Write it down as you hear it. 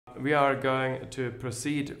we are going to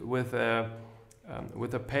proceed with a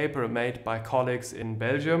paper made by colleagues in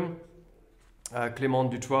Belgium,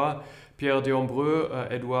 Clément Dutoit, Pierre Dehombreux,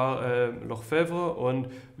 Edouard Lorphèvre, and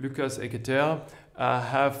Lucas Equeter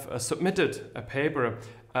have submitted a paper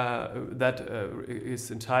that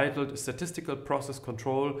is entitled Statistical Process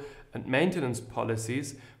Control and Maintenance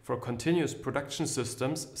Policies for Continuous Production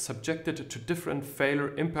Systems Subjected to Different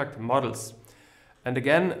Failure Impact Models. And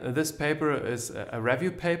again, this paper is a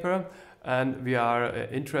review paper, and we are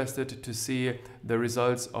interested to see the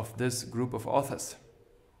results of this group of authors.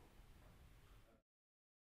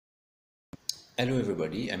 Hello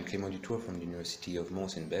everybody, I'm Clément Dutoit from the University of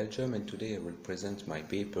Mons in Belgium, and today I will present my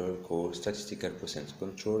paper called Statistical Process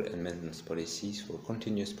Control and Maintenance Policies for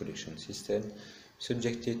Continuous Production Systems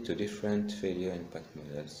Subjected to Different Failure Impact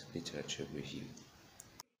Models, Literature Review.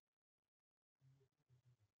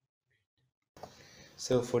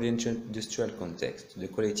 So for the industrial context, the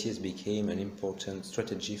quality has become an important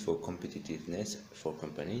strategy for competitiveness for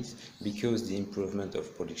companies because the improvement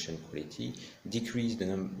of production quality decreases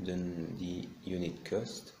the unit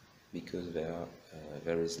cost because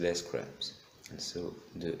there is less scraps, and so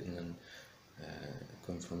the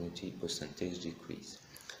non-conformity percentage decrease.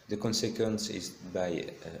 The consequence is by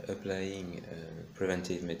applying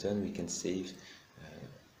preventive method we can save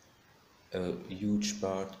a huge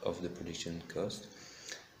part of the production cost.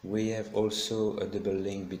 We have also a double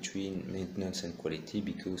link between maintenance and quality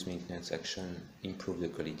because maintenance action improve the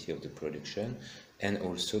quality of the production, and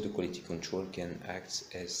also the quality control can act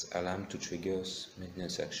as alarm to trigger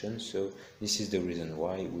maintenance action. So this is the reason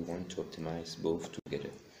why we want to optimize both together.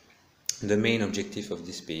 The main objective of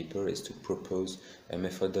this paper is to propose a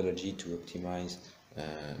methodology to optimize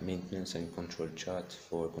maintenance and control chart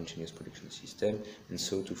for a continuous production system, and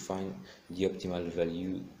so to find the optimal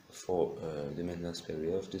value for the maintenance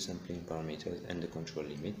period, the sampling parameters, and the control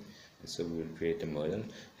limit. And so we will create a model,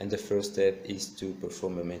 and the first step is to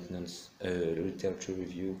perform a maintenance literature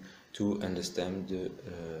review to understand the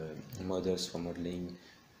models for modeling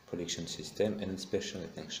production system, and special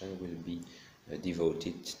attention will be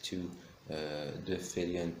devoted to the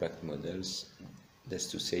failure impact models. That's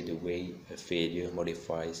to say, the way a failure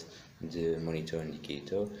modifies the monitor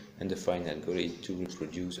indicator, and the final goal is to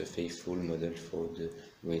reproduce a faithful model for the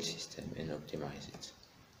real system and optimize it.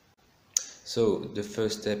 So the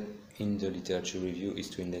first step in the literature review is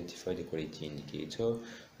to identify the quality indicator,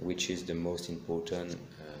 which is the most important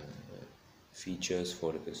features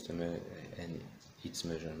for the customer and its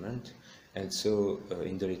measurement. And so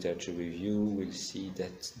in the literature review we'll see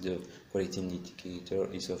that the quality indicator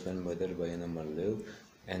is often modeled by a normal law,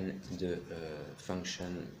 and the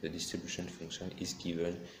distribution function is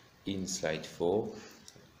given in slide 4,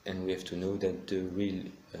 and we have to know that the real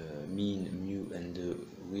mean, mu, and the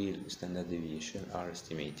real standard deviation are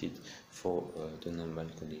estimated for the normal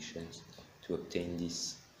conditions to obtain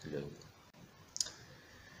this law.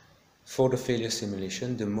 For the failure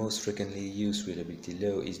simulation, the most frequently used reliability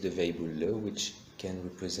law is the Weibull law, which can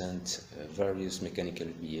represent various mechanical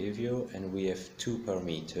behavior, and we have two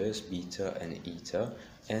parameters, beta and eta,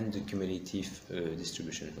 and the cumulative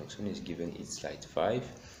distribution function is given in slide 5.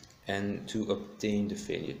 And to obtain the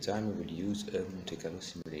failure time, we will use a Monte Carlo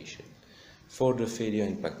simulation. For the failure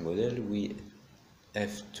impact model, we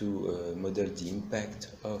have to model the impact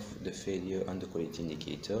of the failure on the quality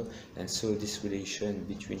indicator, and so this relation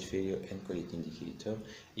between failure and quality indicator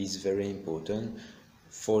is very important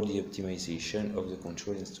for the optimization of the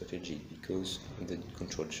controlling strategy, because the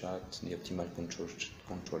control chart, the optimal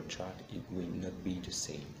control chart, it will not be the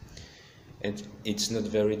same. And it's not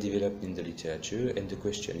very developed in the literature, and the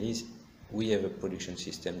question is, we have a production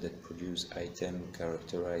system that produces items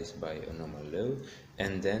characterized by a normal law,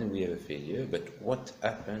 and then we have a failure, but what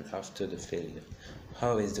happened after the failure?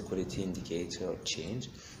 How is the quality indicator changed?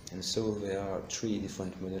 And so there are three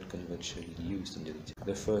different models conventionally used in the literature.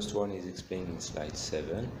 The first one is explained in slide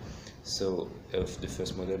 7. So the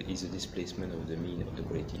first model is the displacement of the mean of the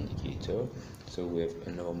quality indicator. So we have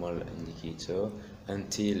a normal indicator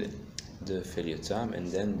until the failure time,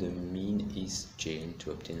 and then the mean is changed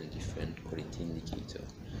to obtain a different quality indicator.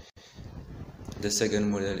 The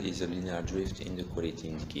second model is a linear drift in the quality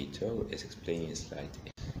indicator, as explained in slide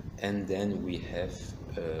 8. And then we have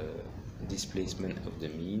displacement of the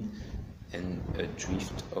mean and a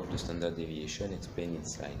drift of the standard deviation, explained in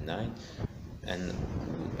slide 9. And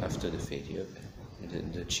after the failure,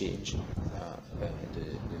 the change,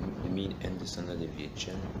 the mean and the standard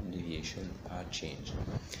deviation are changed.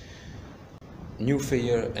 New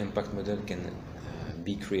failure impact model can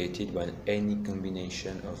be created by any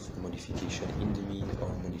combination of modification in the mean or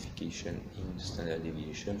modification in the standard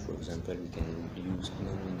deviation. For example, we can use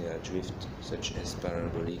non-linear drift, such as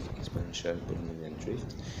parabolic, exponential, polynomial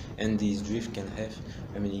drift, and these drift can have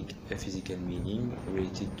a physical meaning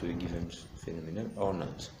related to a given phenomenon or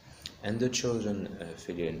not. And the chosen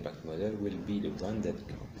failure impact model will be the one that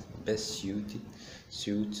best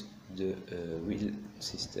suit the real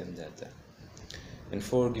system data. And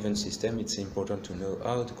for a given system, it's important to know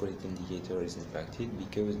how the quality indicator is impacted,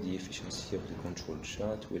 because the efficiency of the control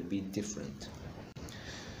chart will be different.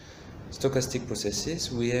 Stochastic processes,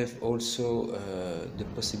 we have also the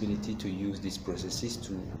possibility to use these processes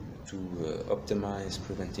to optimize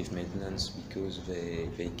preventive maintenance, because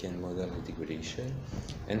they can model the degradation,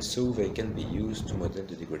 and so they can be used to model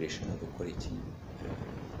the degradation of the quality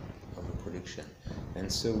of a production. And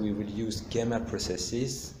so we will use gamma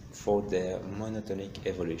processes for their monotonic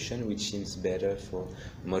evolution, which seems better for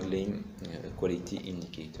modeling a quality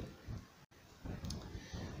indicator.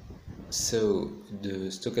 So the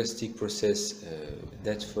stochastic process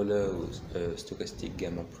that follows a stochastic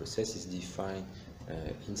gamma process is defined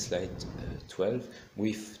in slide 12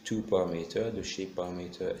 with two parameters, the shape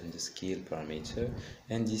parameter and the scale parameter,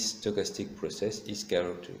 and this stochastic process is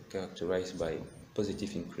characterized by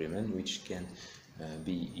positive increment, which can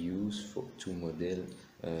be used to model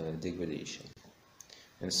degradation.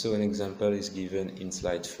 And so an example is given in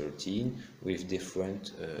slide 13 with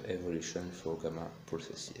different evolution for gamma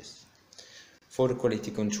processes. For the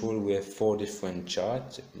quality control, we have 4 different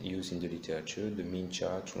charts used in the literature: the mean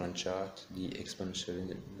chart, run chart, the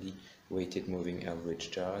exponentially weighted moving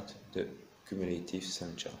average chart, the cumulative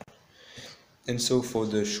sum chart. And so for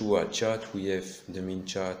the Shua chart, we have the mean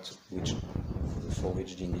chart, for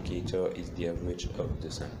which the indicator is the average of the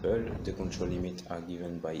sample. The control limits are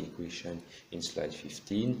given by equation in slide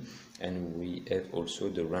 15, and we have also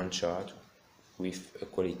the run chart with a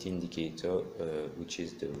quality indicator, which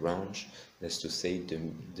is the range, that's to say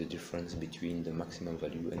the difference between the maximum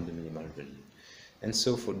value and the minimal value. And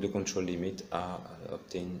so for the control limit are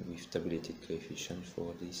obtained with tabulated coefficient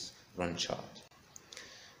for this run chart.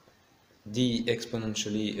 The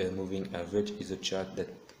exponentially moving average is a chart that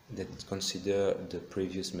consider the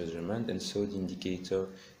previous measurement, and so the indicator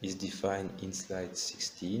is defined in slide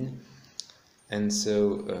 16. And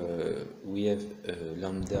so we have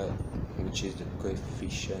lambda, which is the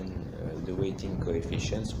coefficient, the weighting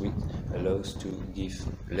coefficients, which allows to give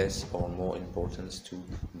less or more importance to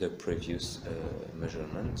the previous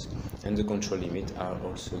measurements. And the control limits are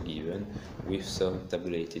also given with some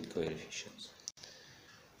tabulated coefficients.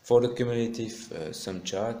 For the cumulative sum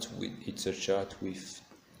chart, it's a chart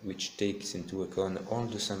which takes into account all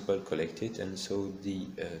the sample collected, and so the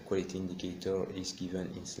quality indicator is given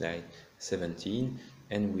in slide 17,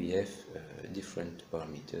 and we have different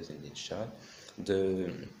parameters in this chart.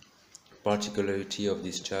 The particularity of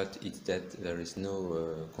this chart is that there is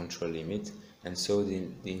no control limit, and so the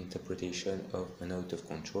interpretation of an out of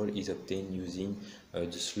control is obtained using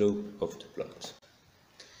the slope of the plot.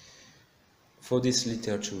 For this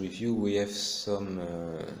literature review, we have some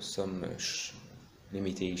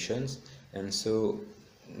limitations, and so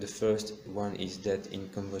the first one is that in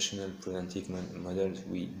conventional preventive models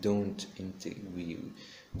we don't integrate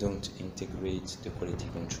the quality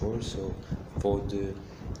control. So for the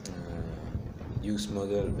use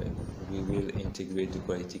model, we will integrate the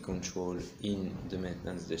quality control in the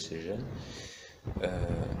maintenance decision.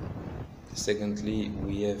 Secondly,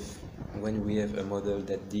 when we have a model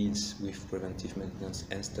that deals with preventive maintenance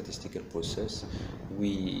and statistical process,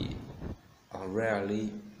 we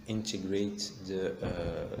rarely integrate the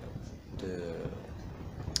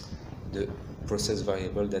process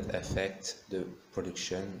variable that affect the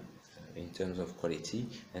production in terms of quality.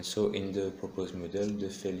 And so in the proposed model, the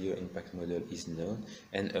failure impact model is known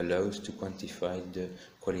and allows to quantify the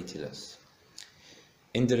quality loss.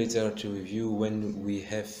 In the literature review, when we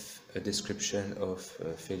have a description of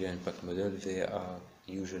failure impact model, they are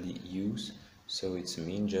usually used. So it's a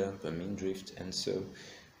mean jump, a mean drift, and so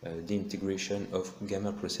the integration of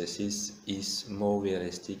gamma processes is more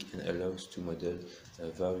realistic and allows to model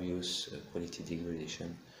various quality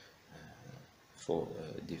degradation for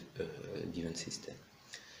a given system.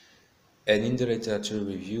 And in the literature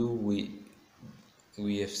review,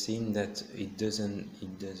 we have seen that it doesn't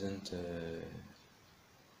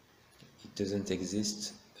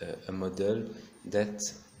exist a model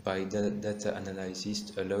that by data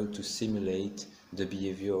analysis allow to simulate the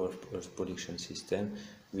behavior of production system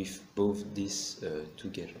with both these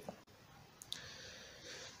together.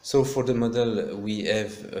 So for the model, we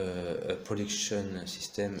have a production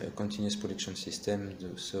system, a continuous production system.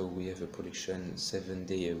 So we have a production 7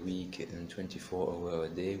 days a week and 24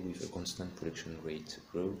 hours a day with a constant production rate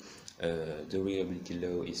rho. The reliability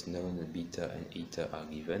law is known, beta and eta are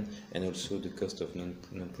given, and also the cost of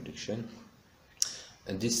non-production.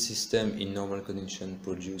 And this system in normal condition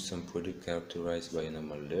produces some product characterized by a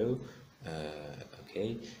normal law.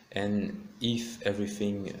 Okay, and if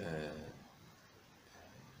everything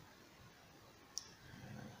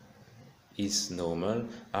is normal,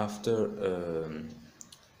 after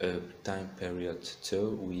a time period so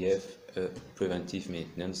we have a preventive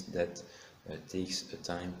maintenance that takes a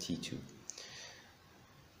time T2.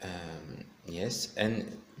 Yes,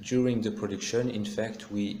 and during the production, in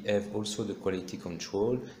fact, we have also the quality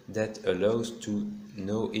control that allows to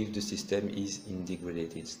know if the system is in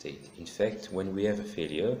degraded state. In fact, when we have a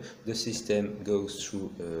failure, the system goes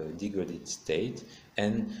through a degraded state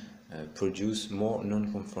and produce more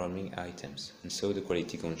non-conforming items. And so the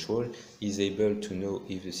quality control is able to know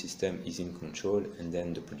if the system is in control and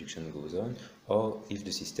then the production goes on, or if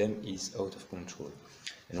the system is out of control.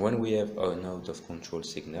 And when we have an out of control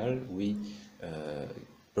signal, we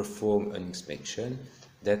perform an inspection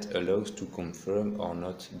that allows to confirm or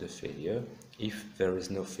not the failure. If there is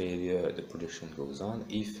no failure, the production goes on.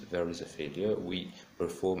 If there is a failure, we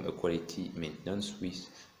perform a quality maintenance which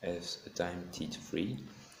has a time T3.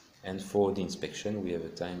 And for the inspection, we have a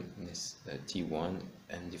time T1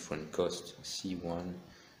 and different costs C1,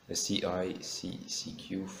 CI,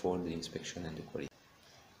 CQ for the inspection and the quality.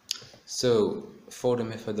 So for the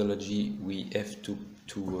methodology, we have to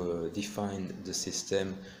define the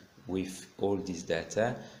system with all this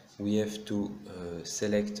data. We have to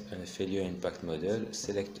select a failure impact model,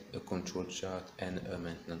 select a control chart and a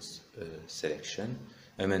maintenance selection,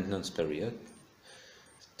 a maintenance period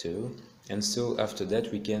too. And so after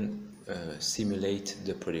that we can simulate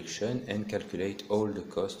the production and calculate all the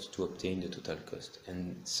costs to obtain the total cost.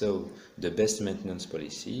 And so the best maintenance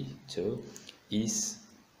policy too is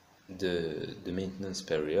the maintenance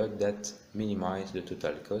period that minimizes the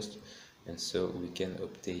total cost, and so we can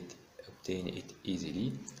obtain it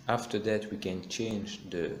easily. After that we can change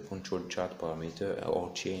the control chart parameter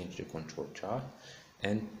or change the control chart,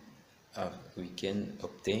 and we can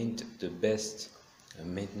obtain the best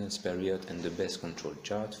maintenance period and the best control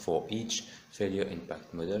chart for each failure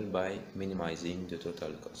impact model by minimizing the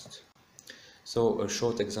total cost. So a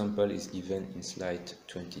short example is given in slide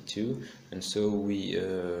 22, and so we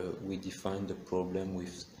define the problem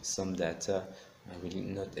with some data. I will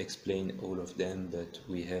not explain all of them, but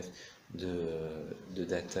we have the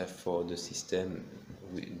data for the system,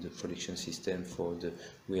 the production system, for the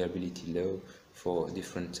reliability law for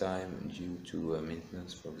different time due to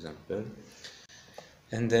maintenance, for example.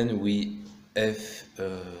 And then we have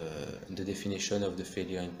the definition of the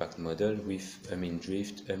failure impact model with a mean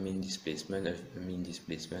drift, a mean displacement,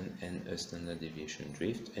 and a standard deviation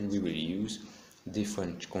drift. And we will use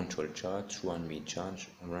different control charts, one mean chart,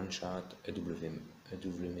 a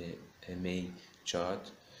WMA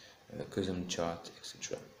chart, a COSM chart,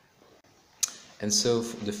 etc. And so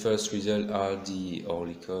the first result are the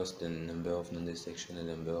hourly cost, the number of non-dissection, and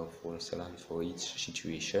number of whole salary for each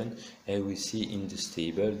situation. And we see in this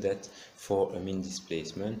table that for a mean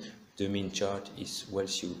displacement, the mean chart is well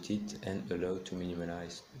suited and allowed to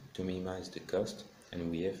minimize the cost, and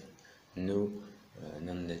we have no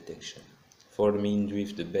non-detection. For the mean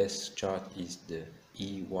drift, the best chart is the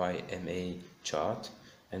EYMA chart,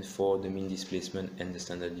 and for the mean displacement and the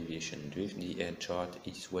standard deviation drift, the R chart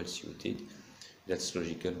is well suited. That's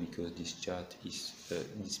logical because this chart is a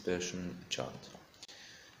dispersion chart.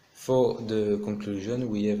 For the conclusion,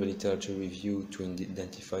 we have a literature review to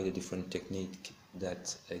identify the different techniques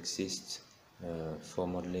that exist for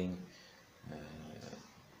modeling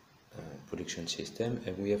production system,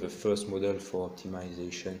 and we have a first model for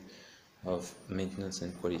optimization of maintenance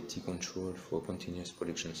and quality control for continuous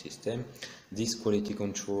production system. These quality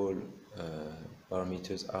control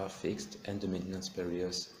parameters are fixed, and the maintenance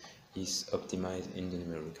periods is optimized in the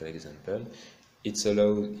numerical example. It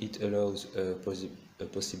allows a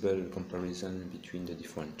possible comparison between the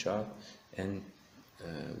different charts, and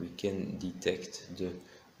we can detect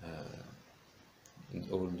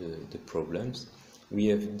all the problems. We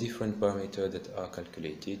have different parameters that are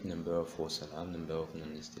calculated: number of false alarm, number of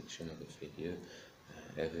non-detection of the failure,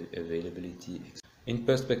 availability. In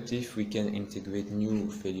perspective, we can integrate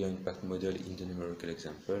new failure impact model in the numerical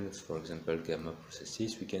example. For example, gamma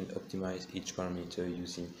processes. We can optimize each parameter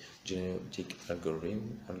using genetic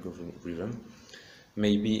algorithm.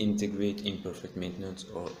 Maybe integrate imperfect maintenance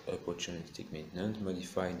or opportunistic maintenance,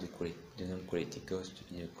 modify the non-quality cost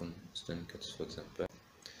in a constant cost, for example.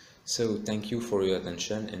 So thank you for your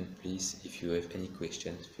attention, and please, if you have any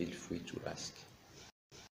questions, feel free to ask.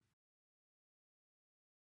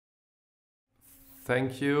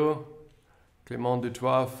 Thank you, Clément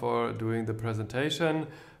Dutoit, for doing the presentation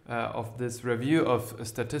of this review of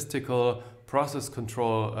statistical process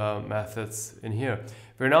control methods in here.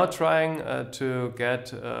 We're now trying to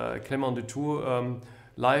get Clément Dutoit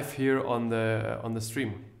live here on the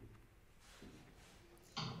stream.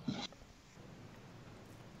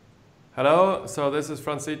 Hello, so this is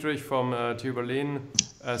Franz Dietrich from TU Berlin,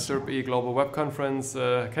 CIRPe Global Web Conference.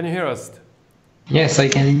 Can you hear us? Yes, I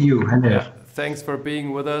can hear you. Hello. Yeah, thanks for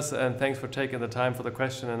being with us, and thanks for taking the time for the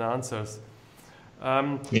question and answers.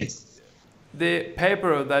 Yes. The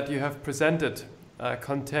paper that you have presented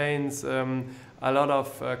contains a lot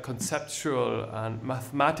of conceptual and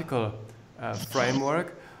mathematical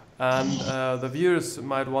framework, and the viewers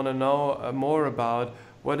might want to know more about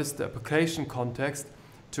what is the application context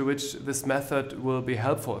to which this method will be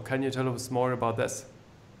helpful. Can you tell us more about this?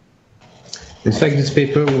 In fact, this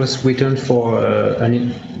paper was written for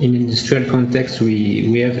in industrial context.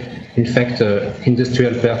 We have, in fact,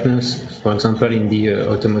 industrial partners, for example, in the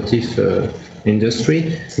automotive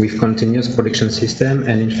industry with continuous production system.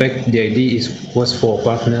 And in fact, the idea was for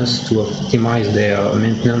partners to optimize their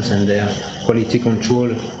maintenance and their quality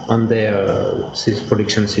control on their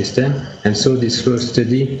production system. And so this first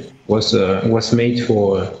study was made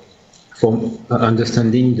for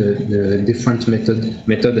understanding the different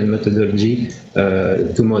method and methodology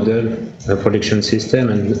to model a production system,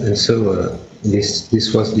 and so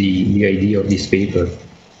this was the idea of this paper.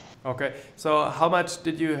 Okay, so how much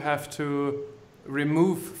did you have to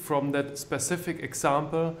remove from that specific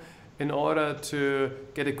example in order to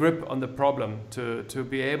get a grip on the problem, to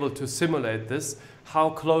be able to simulate this?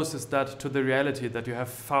 How close is that to the reality that you have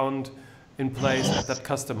found in place at that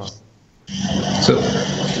customer? So,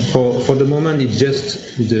 for the moment, it's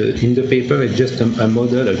just in the paper. It's just a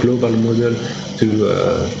model, a global model,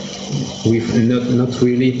 with not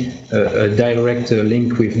really a direct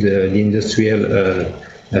link with the industrial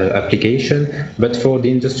application. But for the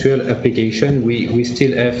industrial application, we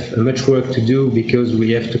still have much work to do, because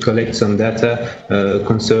we have to collect some data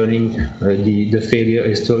concerning the failure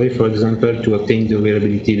history, for example, to obtain the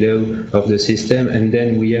reliability law of the system, and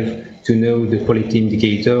then we have to know the quality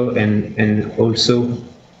indicator and also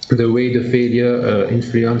the way the failure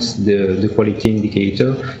influenced the quality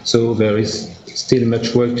indicator. So there is still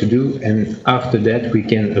much work to do, and after that we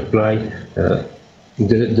can apply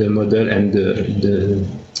the model and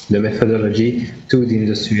the methodology to the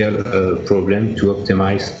industrial problem to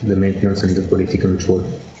optimize the maintenance and the quality control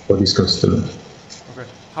for this customer. Okay.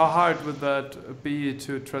 How hard would that be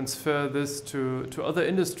to transfer this to other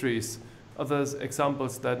industries? Other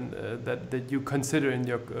examples that you consider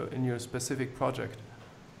in your specific project?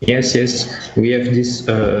 Yes, we have this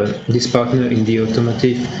partner in the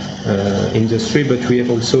automotive industry, but we have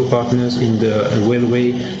also partners in the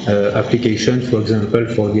railway application, for example,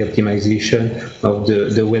 for the optimization of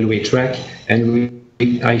the railway track. And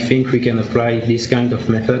I think we can apply this kind of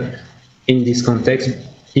method in this context,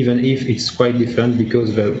 even if it's quite different,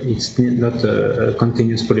 because it's not a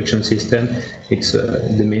continuous production system. It's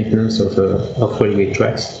the maintenance of railway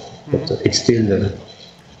tracks, but it's still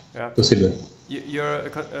possible. You're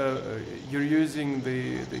using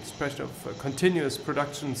the expression of continuous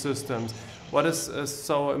production systems. What is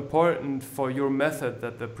so important for your method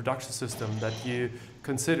that the production system that you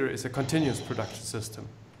consider is a continuous production system?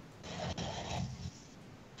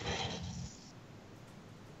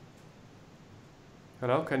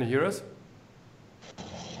 Hello, can you hear us?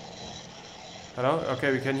 Hello?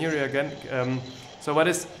 Okay, we can hear you again. So what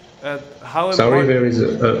is, how important... Sorry, there is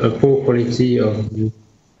a poor quality of...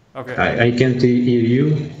 Okay. I can't hear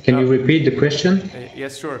you. Can you repeat the question?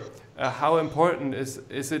 Yes, sure. How important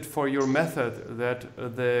is it for your method that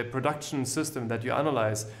the production system that you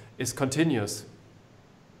analyze is continuous?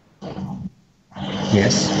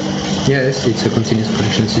 Yes, it's a continuous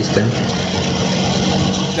production system.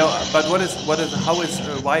 No, but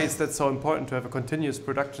why is that so important to have a continuous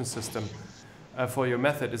production system for your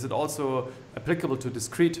method? Is it also applicable to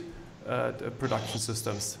discrete production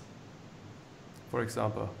systems, for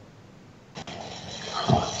example? I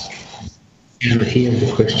can't hear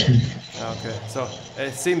the question. Okay, so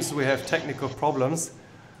it seems we have technical problems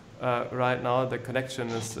right now. The connection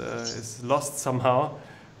is lost somehow.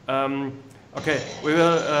 Okay, we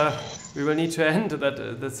will need to end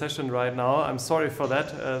that session right now. I'm sorry for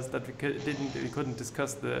that, that we couldn't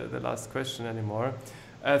discuss the last question anymore.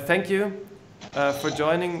 Thank you for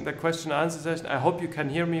joining the question and answer session. I hope you can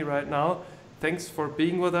hear me right now. Thanks for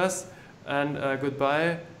being with us, and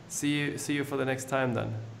goodbye. See you for the next time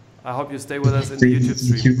then. I hope you stay with us in the YouTube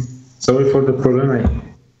stream. Thank you. Sorry for the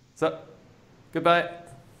problem. So, goodbye.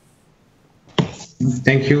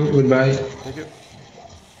 Thank you. Goodbye. Thank you.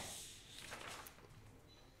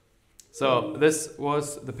 So this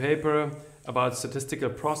was the paper about statistical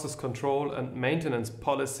process control and maintenance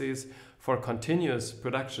policies for continuous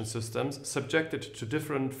production systems subjected to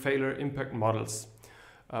different failure impact models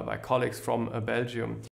by colleagues from Belgium.